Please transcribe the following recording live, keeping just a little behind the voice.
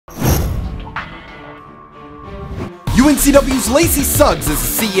UNCW's Lacey Suggs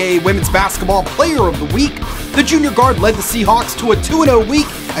is the CAA Women's Basketball Player of the Week. The junior guard led the Seahawks to a 2-0 week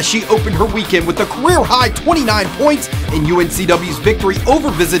as she opened her weekend with a career-high 29 points in UNCW's victory over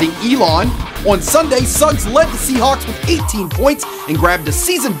visiting Elon. On Sunday, Suggs led the Seahawks with 18 points and grabbed a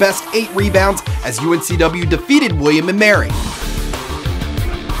season-best 8 rebounds as UNCW defeated William & Mary.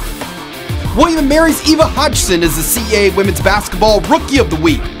 William & Mary's Eva Hodgson is the CAA Women's Basketball Rookie of the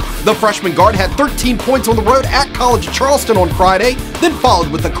Week. The freshman guard had 13 points on the road at College of Charleston on Friday, then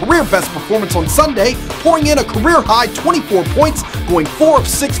followed with a career-best performance on Sunday, pouring in a career-high 24 points, going 4 of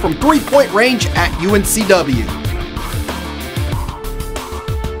 6 from three-point range at UNCW.